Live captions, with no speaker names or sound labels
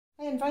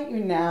invite you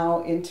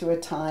now into a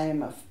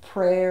time of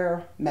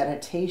prayer,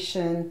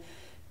 meditation,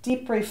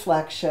 deep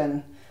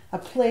reflection, a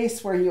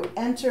place where you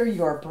enter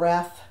your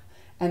breath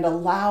and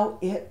allow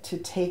it to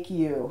take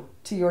you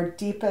to your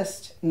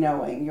deepest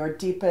knowing, your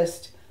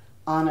deepest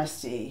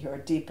honesty, your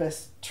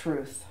deepest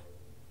truth.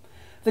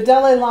 The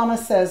Dalai Lama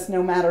says,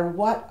 no matter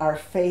what our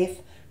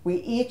faith, we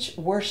each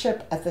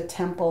worship at the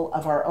temple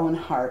of our own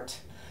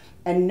heart,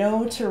 and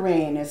no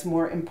terrain is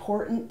more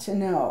important to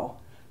know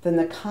than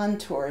the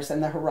contours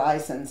and the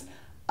horizons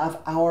of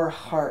our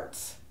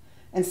hearts.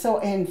 And so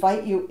I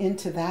invite you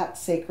into that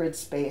sacred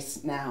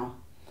space now.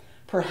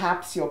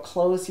 Perhaps you'll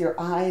close your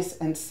eyes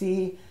and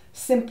see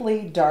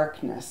simply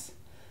darkness.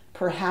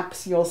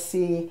 Perhaps you'll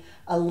see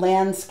a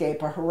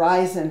landscape, a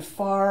horizon,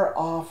 far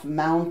off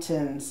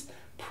mountains,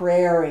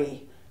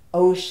 prairie,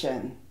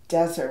 ocean,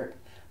 desert,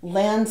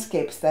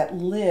 landscapes that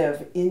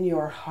live in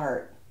your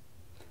heart.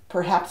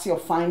 Perhaps you'll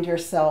find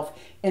yourself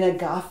in a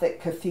Gothic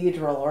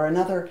cathedral or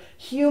another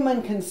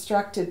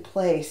human-constructed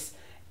place,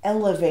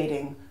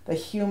 elevating the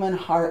human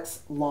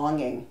heart's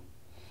longing.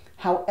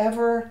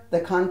 However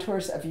the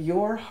contours of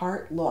your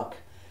heart look,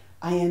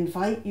 I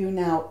invite you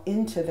now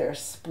into their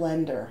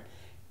splendor,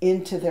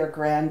 into their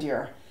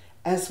grandeur,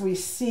 as we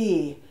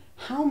see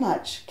how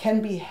much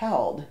can be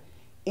held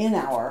in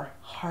our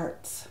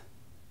hearts.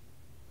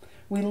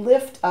 We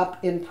lift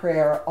up in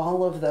prayer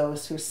all of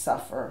those who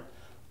suffer,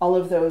 all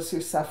of those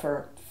who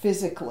suffer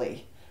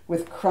physically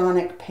with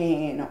chronic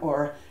pain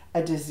or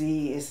a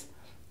disease,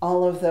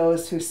 all of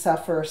those who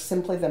suffer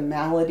simply the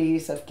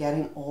maladies of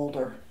getting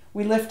older.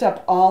 We lift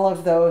up all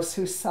of those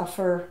who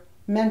suffer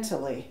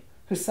mentally,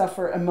 who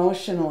suffer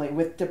emotionally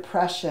with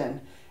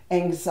depression,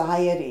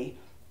 anxiety,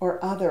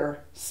 or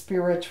other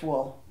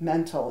spiritual,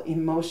 mental,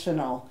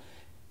 emotional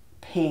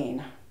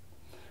pain.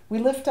 We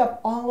lift up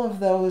all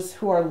of those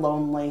who are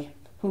lonely,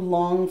 who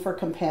long for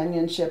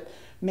companionship.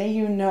 May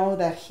you know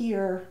that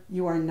here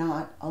you are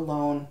not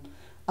alone.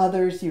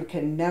 Others you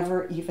can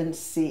never even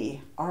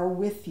see are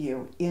with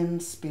you in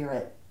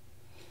spirit.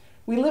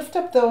 We lift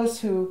up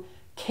those who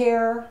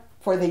care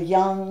for the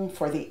young,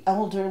 for the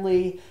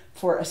elderly,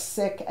 for a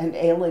sick and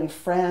ailing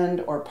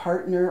friend or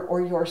partner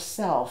or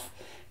yourself,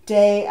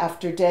 day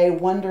after day,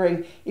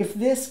 wondering if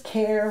this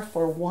care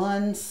for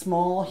one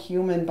small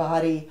human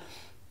body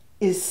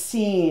is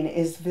seen,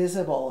 is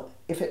visible,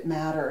 if it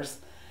matters.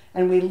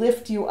 And we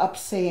lift you up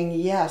saying,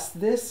 yes,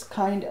 this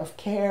kind of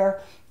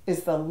care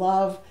is the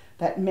love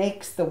that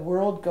makes the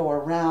world go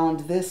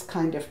around. This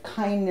kind of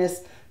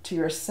kindness to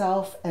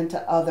yourself and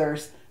to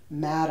others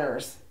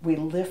matters. We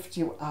lift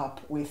you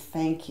up. We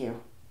thank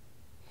you.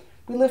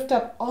 We lift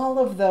up all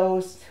of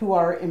those who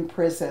are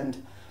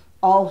imprisoned,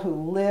 all who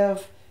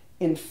live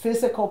in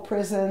physical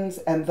prisons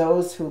and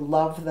those who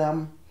love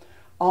them,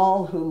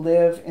 all who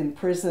live in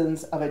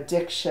prisons of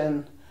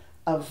addiction,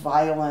 of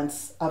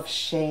violence, of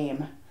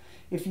shame.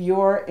 If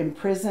you're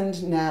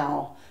imprisoned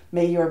now,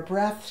 may your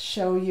breath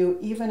show you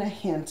even a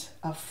hint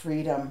of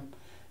freedom.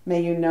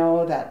 May you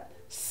know that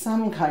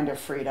some kind of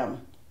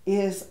freedom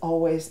is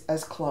always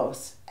as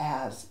close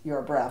as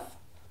your breath.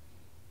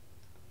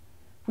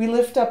 We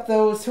lift up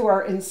those who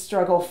are in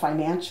struggle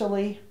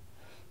financially,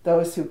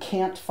 those who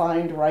can't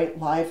find right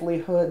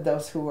livelihood,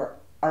 those who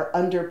are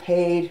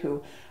underpaid,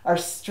 who are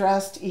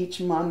stressed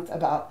each month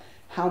about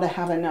how to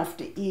have enough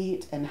to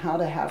eat and how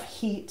to have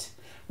heat.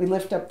 We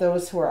lift up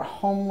those who are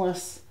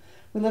homeless.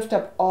 We lift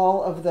up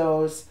all of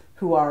those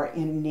who are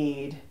in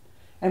need.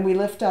 And we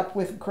lift up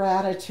with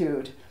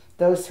gratitude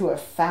those who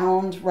have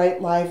found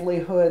right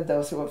livelihood,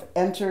 those who have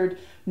entered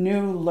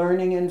new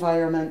learning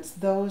environments,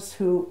 those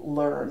who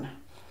learn.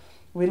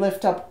 We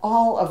lift up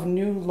all of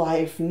new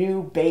life,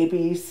 new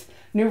babies,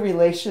 new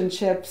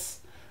relationships,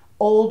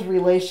 old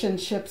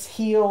relationships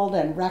healed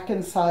and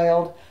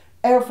reconciled.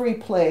 Every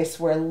place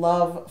where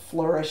love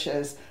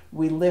flourishes,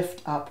 we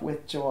lift up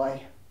with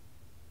joy.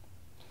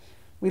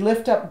 We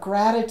lift up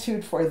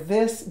gratitude for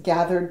this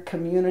gathered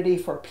community,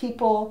 for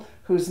people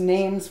whose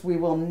names we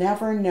will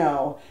never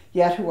know,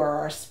 yet who are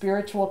our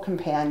spiritual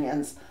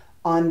companions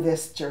on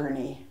this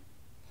journey.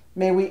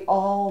 May we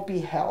all be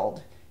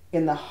held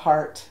in the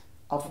heart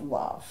of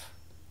love.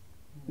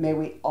 May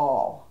we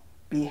all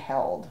be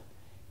held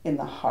in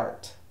the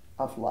heart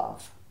of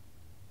love.